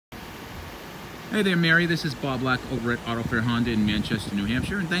Hey there, Mary. This is Bob Black over at Auto Fair Honda in Manchester, New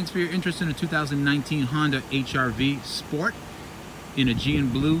Hampshire. And thanks for your interest in a 2019 Honda HRV Sport in a G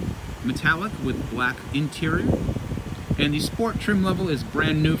and blue metallic with black interior. And the Sport trim level is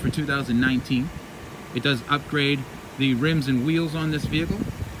brand new for 2019. It does upgrade the rims and wheels on this vehicle,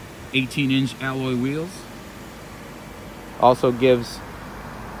 18-inch alloy wheels. Also gives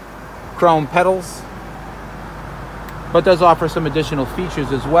chrome pedals, but does offer some additional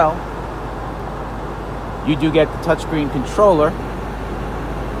features as well. You do get the touchscreen controller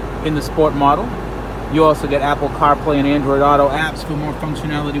in the Sport model. You also get Apple CarPlay and Android Auto apps for more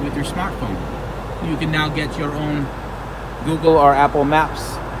functionality with your smartphone. You can now get your own Google or Apple Maps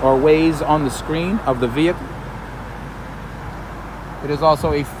or Waze on the screen of the vehicle. It is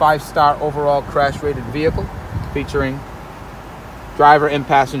also a 5-star overall crash-rated vehicle, featuring driver and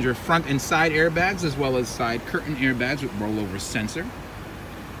passenger front and side airbags, as well as side curtain airbags with rollover sensor.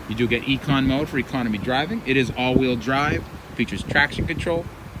 You do get Econ mode for economy driving. It is all-wheel drive, features traction control.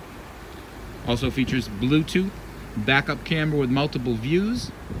 Also features Bluetooth, backup camera with multiple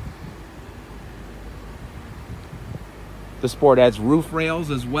views. The Sport adds roof rails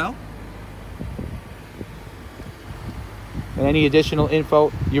as well. And any additional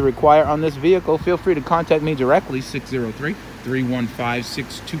info you require on this vehicle, feel free to contact me directly,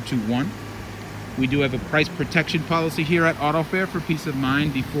 603-315-6221. We do have a price protection policy here at Auto Fair for peace of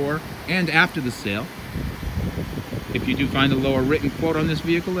mind before and after the sale. If you do find a lower written quote on this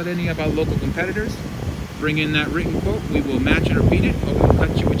vehicle at any of our local competitors, bring in that written quote. We will match it or beat it, or we'll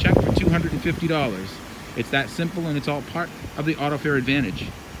cut you a check for $250. It's that simple, and it's all part of the Auto Fair advantage.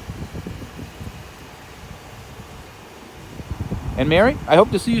 And Mary, I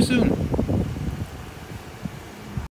hope to see you soon.